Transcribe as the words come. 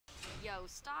Yo,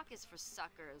 stock is for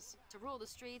suckers. To rule the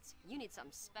streets, you need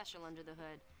something special under the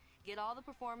hood. Get all the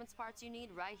performance parts you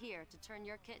need right here to turn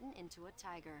your kitten into a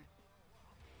tiger.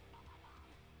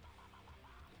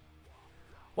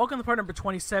 Welcome to part number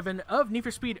 27 of Need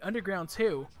for Speed Underground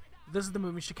 2. This is the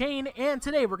movie Chicane, and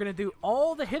today we're going to do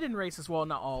all the hidden races. Well,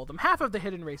 not all of them. Half of the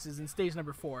hidden races in stage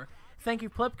number 4. Thank you,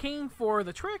 Pleb King, for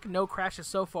the trick. No crashes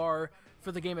so far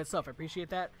for the game itself. I appreciate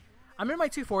that. I'm in my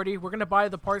 240. We're going to buy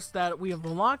the parts that we have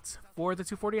unlocked for the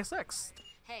 240SX.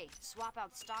 Hey, swap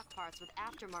out stock parts with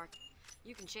aftermarket.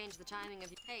 You can change the timing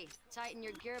of your... Hey, tighten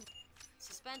your gear.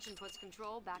 Suspension puts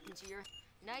control back into your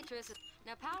nitrous.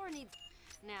 Now power needs...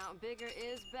 Now bigger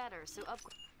is better, so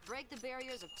break the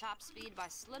barriers of top speed by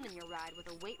slimming your ride with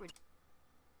a weight reduction.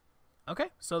 Okay,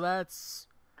 so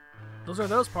those are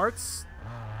those parts.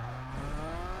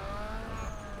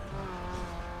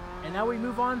 And now we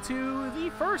move on to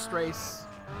the first race,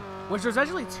 which there's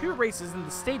actually 2 races in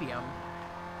the stadium.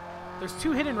 There's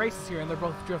 2 hidden races here, and they're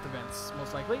both drift events,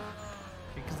 most likely,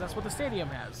 because that's what the stadium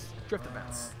has, drift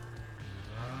events.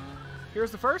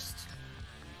 Here's the first,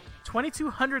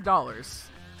 $2,200.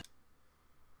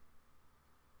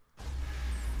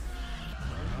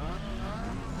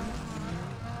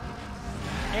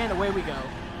 And away we go.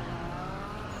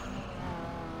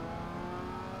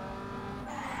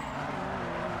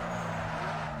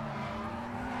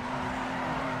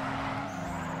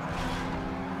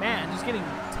 Man, just getting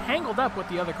tangled up with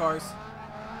the other cars.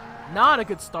 Not a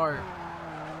good start.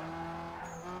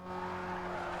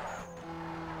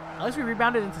 At least we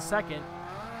rebounded into second.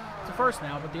 To first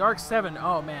now, but the RX-7,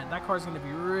 oh man, that car's going to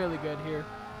be really good here.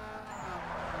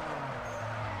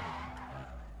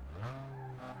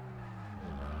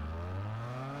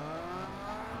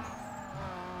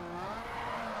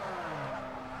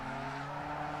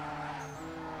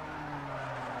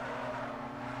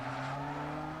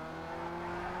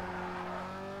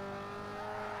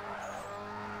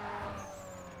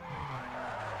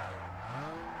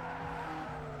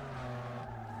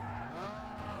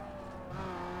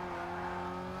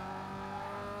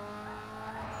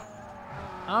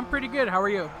 I'm pretty good. How are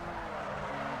you?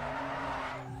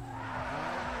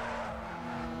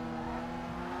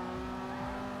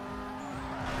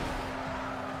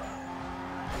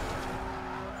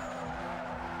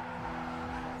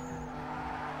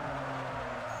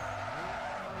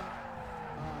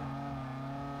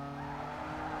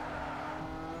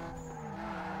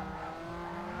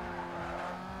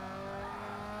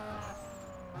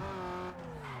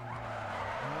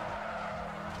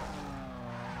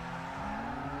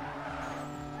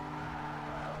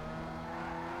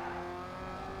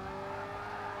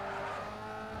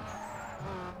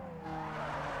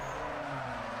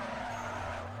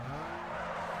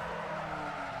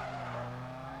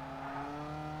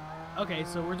 Okay,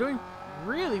 so we're doing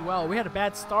really well. We had a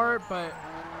bad start, but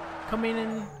coming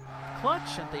in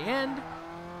clutch at the end.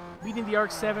 Beating the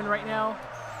RX-7 right now,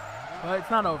 but it's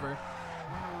not over.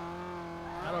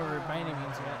 Not over by any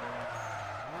means yet.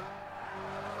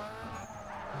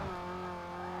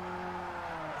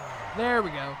 There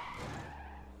we go.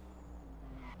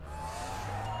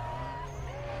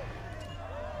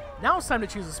 Now it's time to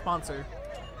choose a sponsor.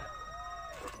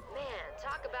 Man,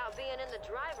 talk about being in the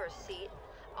driver's seat.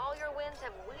 All your wins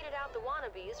have weeded out the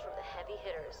wannabes from the heavy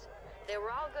hitters. They were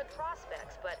all good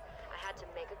prospects, but I had to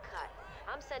make a cut.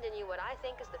 I'm sending you what I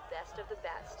think is the best of the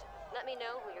best. Let me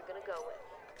know who you're gonna go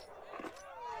with.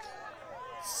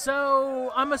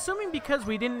 So, I'm assuming because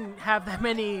we didn't have that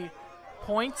many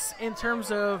points in terms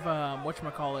of,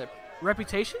 whatchamacallit,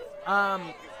 reputation,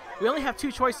 we only have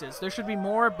 2 choices. There should be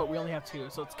more, but we only have 2.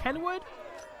 So it's Kenwood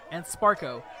and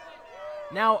Sparko.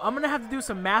 Now, I'm going to have to do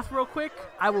some math real quick.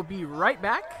 I will be right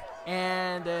back.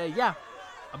 And, yeah,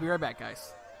 I'll be right back,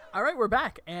 guys. All right, we're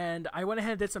back. And I went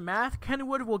ahead and did some math.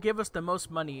 Kenwood will give us the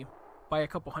most money by a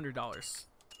couple $100s.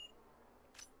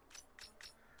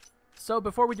 So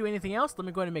before we do anything else, let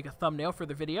me go ahead and make a thumbnail for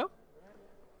the video.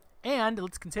 And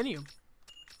let's continue.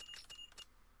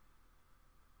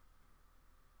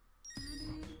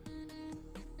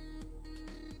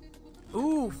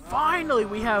 Ooh, finally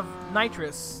we have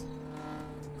nitrous.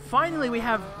 Finally, we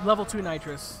have level 2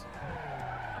 nitrous.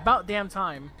 About damn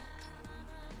time.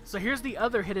 So here's the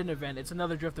other hidden event. It's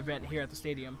another drift event here at the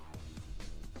stadium.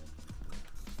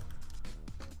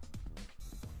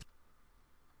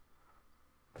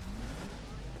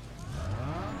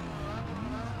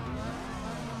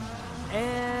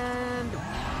 And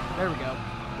there we go.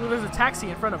 Ooh, there's a taxi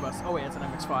in front of us. Oh wait, it's an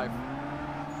MX-5.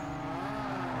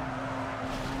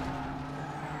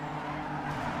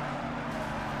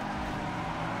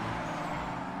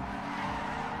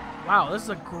 Wow, this is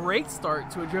a great start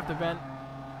to a drift event.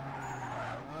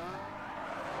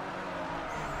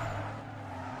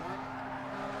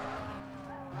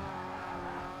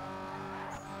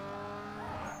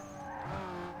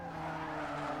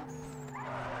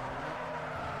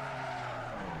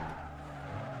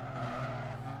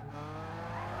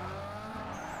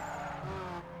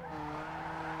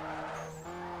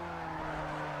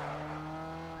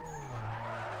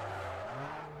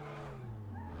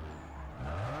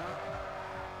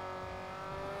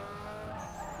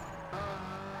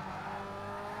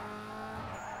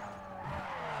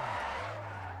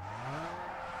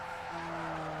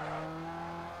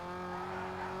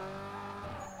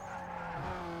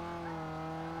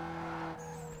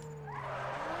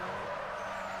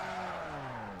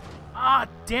 God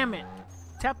damn it.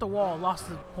 Tapped the wall, lost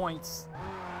the points.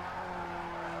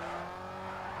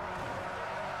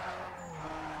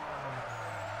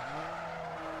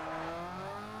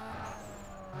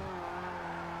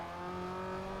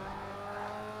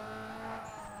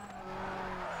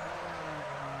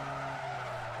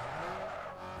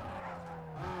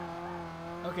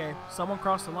 Okay, someone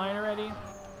crossed the line already.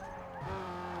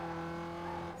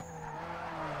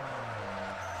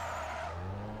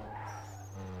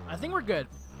 I think we're good.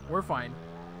 We're fine.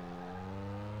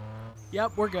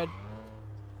 Yep, we're good.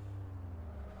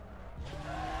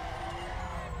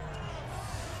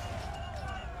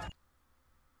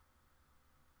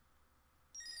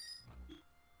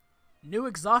 New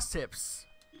exhaust tips.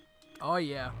 Oh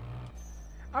yeah.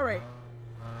 Alright.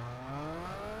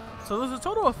 So there's a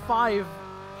total of 5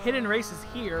 hidden races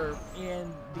here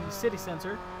in the city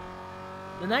center.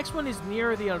 The next one is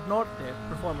near the El Norte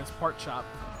Performance Part Shop.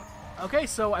 Okay,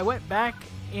 so I went back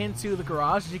into the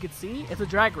garage. As you can see, it's a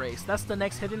drag race. That's the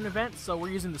next hidden event, so we're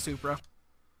using the Supra.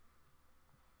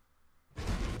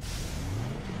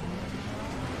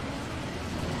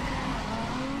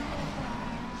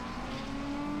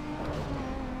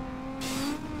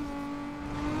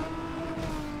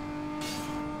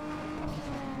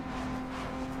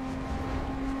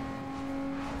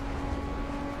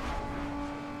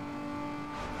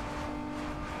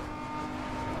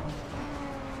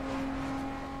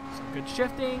 Good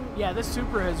shifting. Yeah, this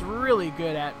Supra is really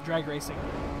good at drag racing.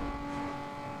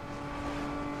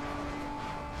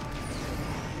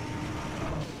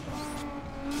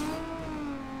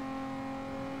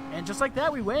 And just like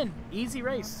that, we win. Easy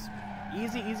race.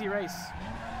 Easy race.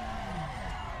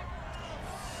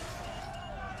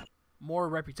 More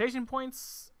reputation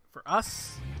points for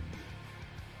us.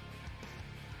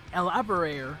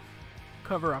 Elaborator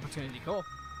cover opportunity. Cool.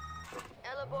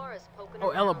 Elabor is poking Oh,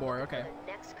 around Elabor, looking okay. for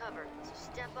the next cover, so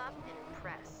step up and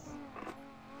impress.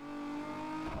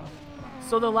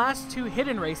 So the last 2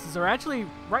 hidden races are actually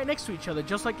right next to each other,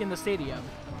 just like in the stadium.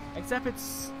 Except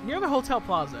it's near the Hotel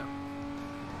Plaza.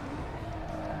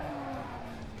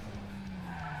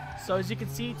 So as you can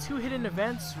see, 2 hidden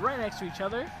events right next to each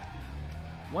other.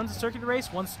 One's a circuit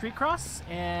race, one's street cross,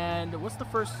 and what's the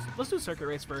first? Let's do circuit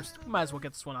race first. We might as well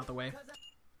get this one out the way.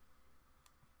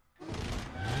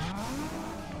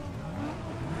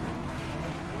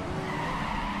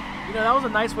 You know, that was a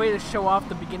nice way to show off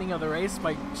the beginning of the race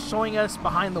by showing us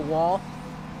behind the wall.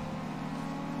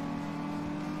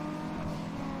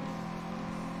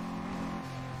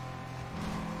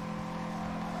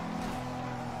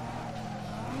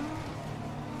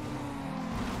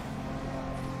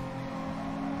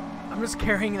 I'm just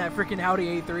carrying that freaking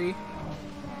Audi A3.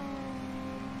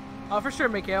 Oh, for sure,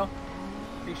 Mikhail.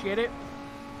 Appreciate it.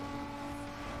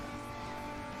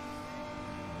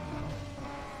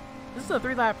 This is a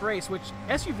 3-lap race, which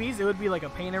SUVs, it would be like a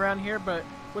pain around here, but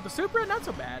with the Supra, not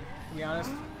so bad, to be honest.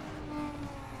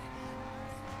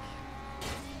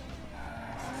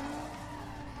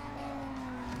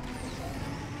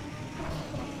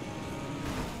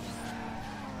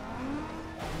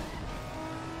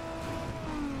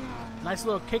 Nice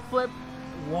little kickflip,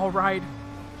 wall ride.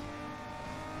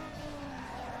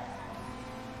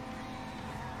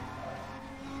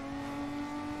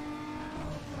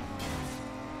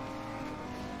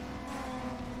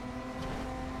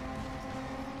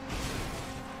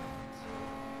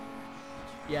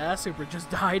 Yeah, that Supra just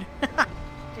died.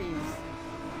 Jeez.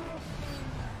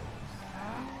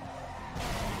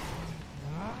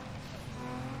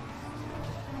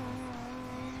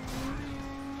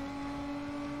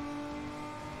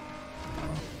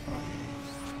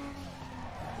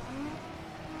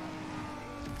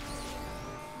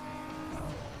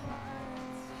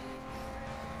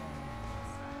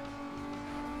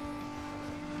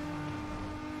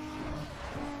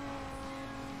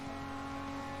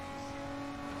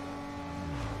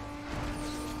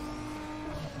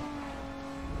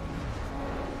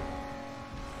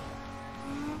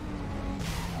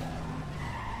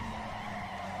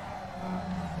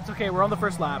 It's okay, we're on the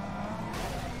first lap.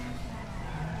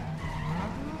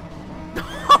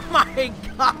 Oh my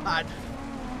god!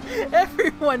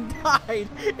 Everyone died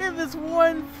in this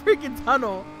one freaking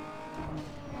tunnel.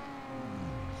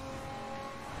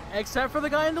 Except for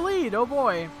the guy in the lead, oh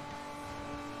boy.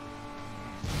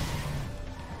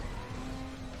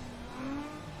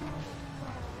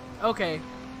 Okay.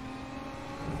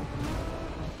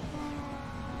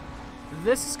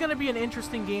 This is going to be an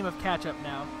interesting game of catch-up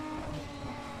now.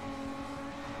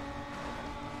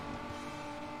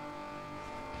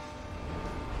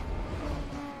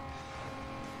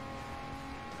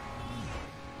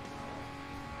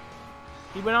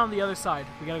 He went on the other side.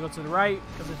 We gotta go to the right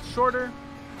because it's shorter.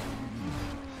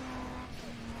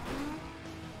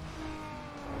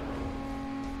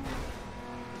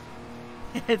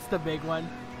 It's the big one.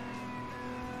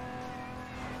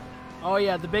 Oh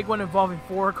yeah, the big one involving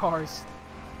 4 cars.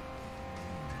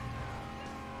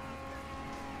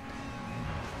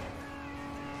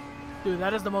 Dude,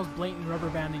 that is the most blatant rubber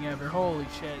banding ever. Holy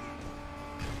shit.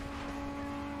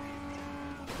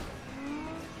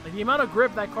 Like, the amount of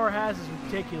grip that car has is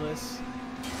ridiculous.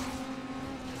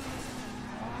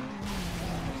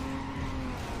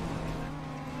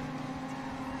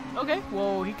 Okay,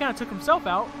 well, he kind of took himself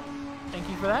out. Thank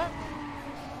you for that.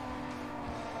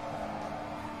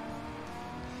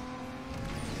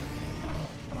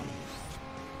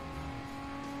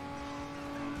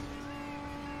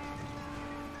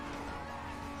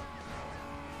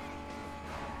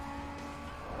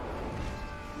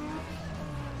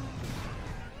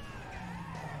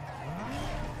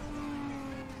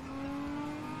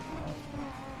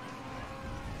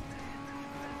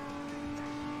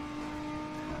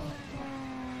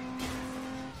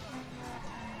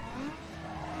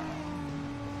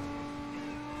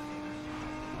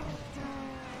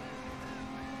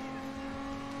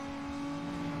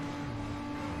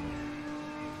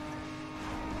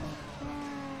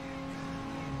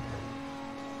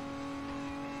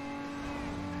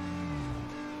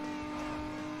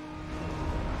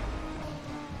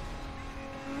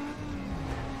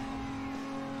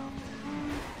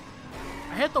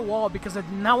 I hit the wall because I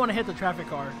did not want to hit the traffic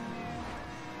car.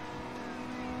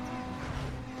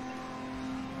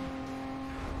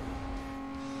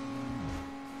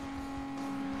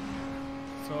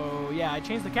 So yeah, I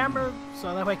changed the camera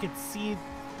so that way I could see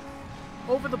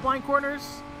over the blind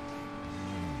corners.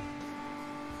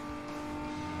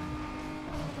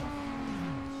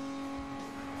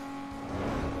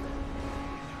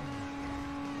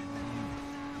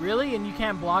 Really? And you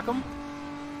can't block them?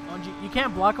 You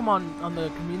can't block them on the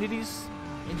communities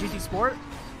in GT Sport?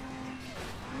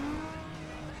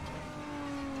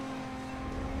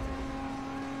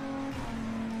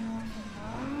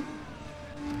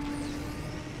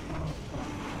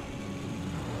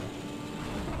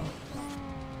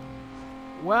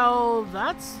 Well,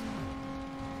 that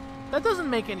doesn't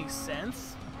make any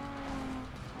sense.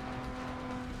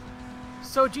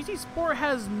 So GT Sport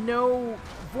has no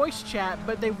voice chat,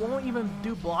 but they won't even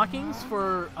do blockings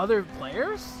for other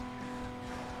players?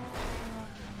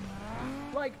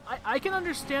 Like, I can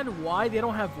understand why they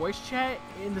don't have voice chat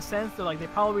in the sense that, like, they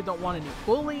probably don't want any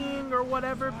bullying or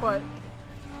whatever, but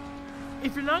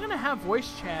if you're not going to have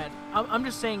voice chat, I'm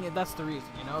just saying that's the reason,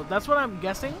 you know? That's what I'm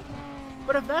guessing.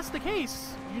 But if that's the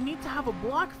case, you need to have a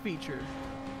block feature.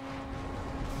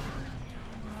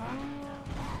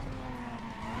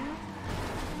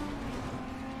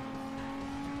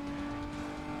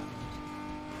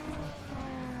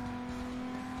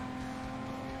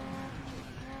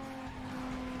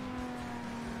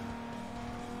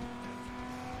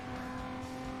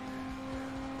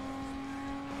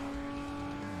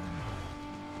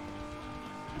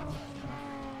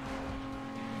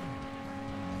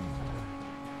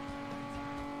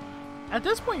 At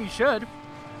this point, you should.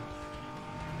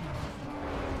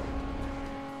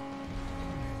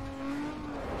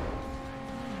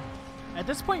 At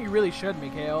this point, you really should,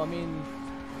 Mikhail. I mean,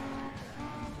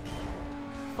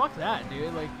 fuck that,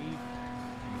 dude. Like,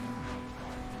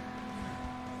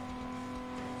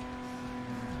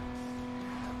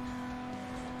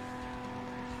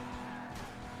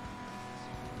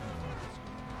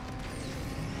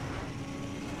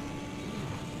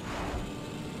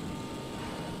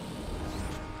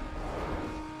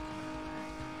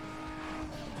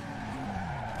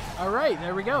 Alright,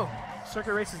 there we go.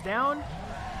 Circuit race is down.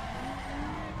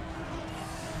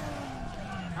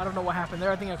 I don't know what happened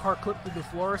there. I think a car clipped through the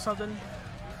floor or something.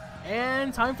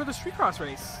 And time for the street cross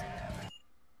race.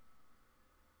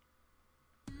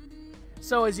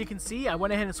 So as you can see, I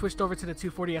went ahead and switched over to the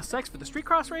 240SX for the street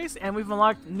cross race, and we've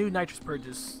unlocked new nitrous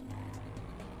purges.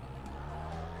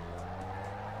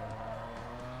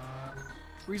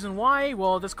 Reason why?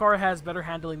 Well, this car has better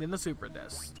handling than the Supra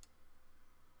does.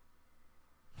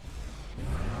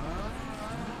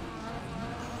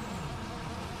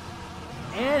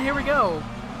 And here we go.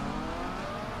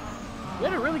 We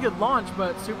had a really good launch,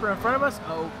 but Supra in front of us.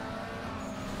 Oh.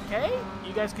 Okay,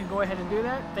 you guys can go ahead and do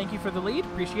that. Thank you for the lead.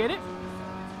 Appreciate it.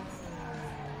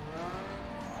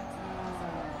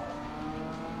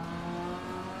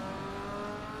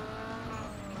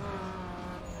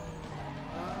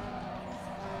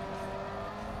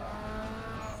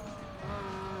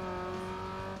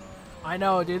 I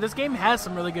know, dude. This game has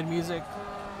some really good music.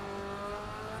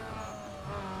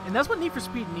 And that's what Need for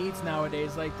Speed needs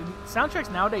nowadays. Like, the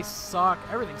soundtracks nowadays suck.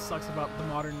 Everything sucks about the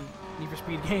modern Need for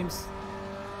Speed games.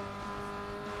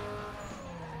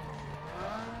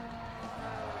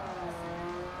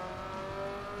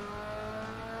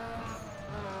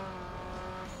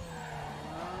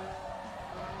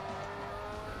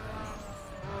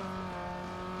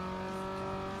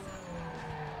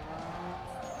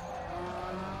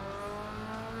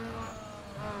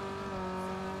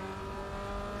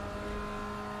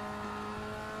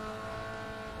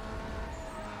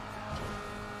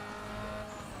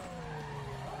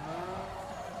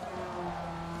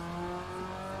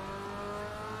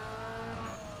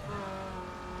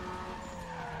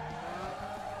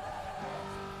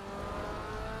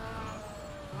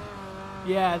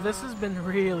 Yeah, this has been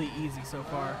really easy so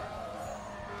far.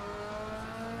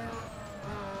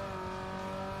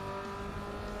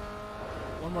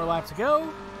 One more lap to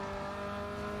go.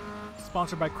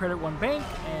 Sponsored by Credit One Bank,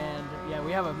 and yeah,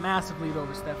 we have a massive lead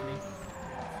over Stephanie.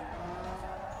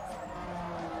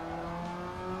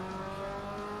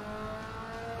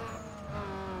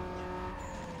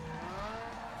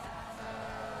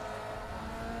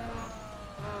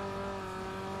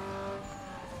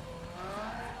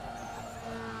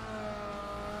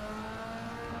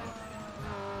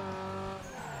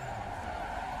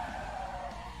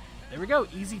 There we go,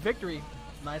 easy victory.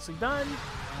 Nicely done.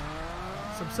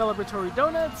 Some celebratory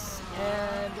donuts,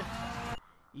 and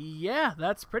yeah,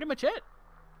 that's pretty much it.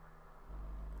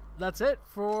 That's it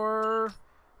for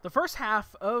the first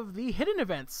half of the hidden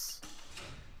events.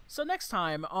 So next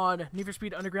time on Need for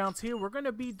Speed Underground 2, we're going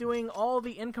to be doing all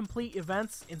the incomplete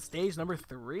events in stage number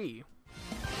 3.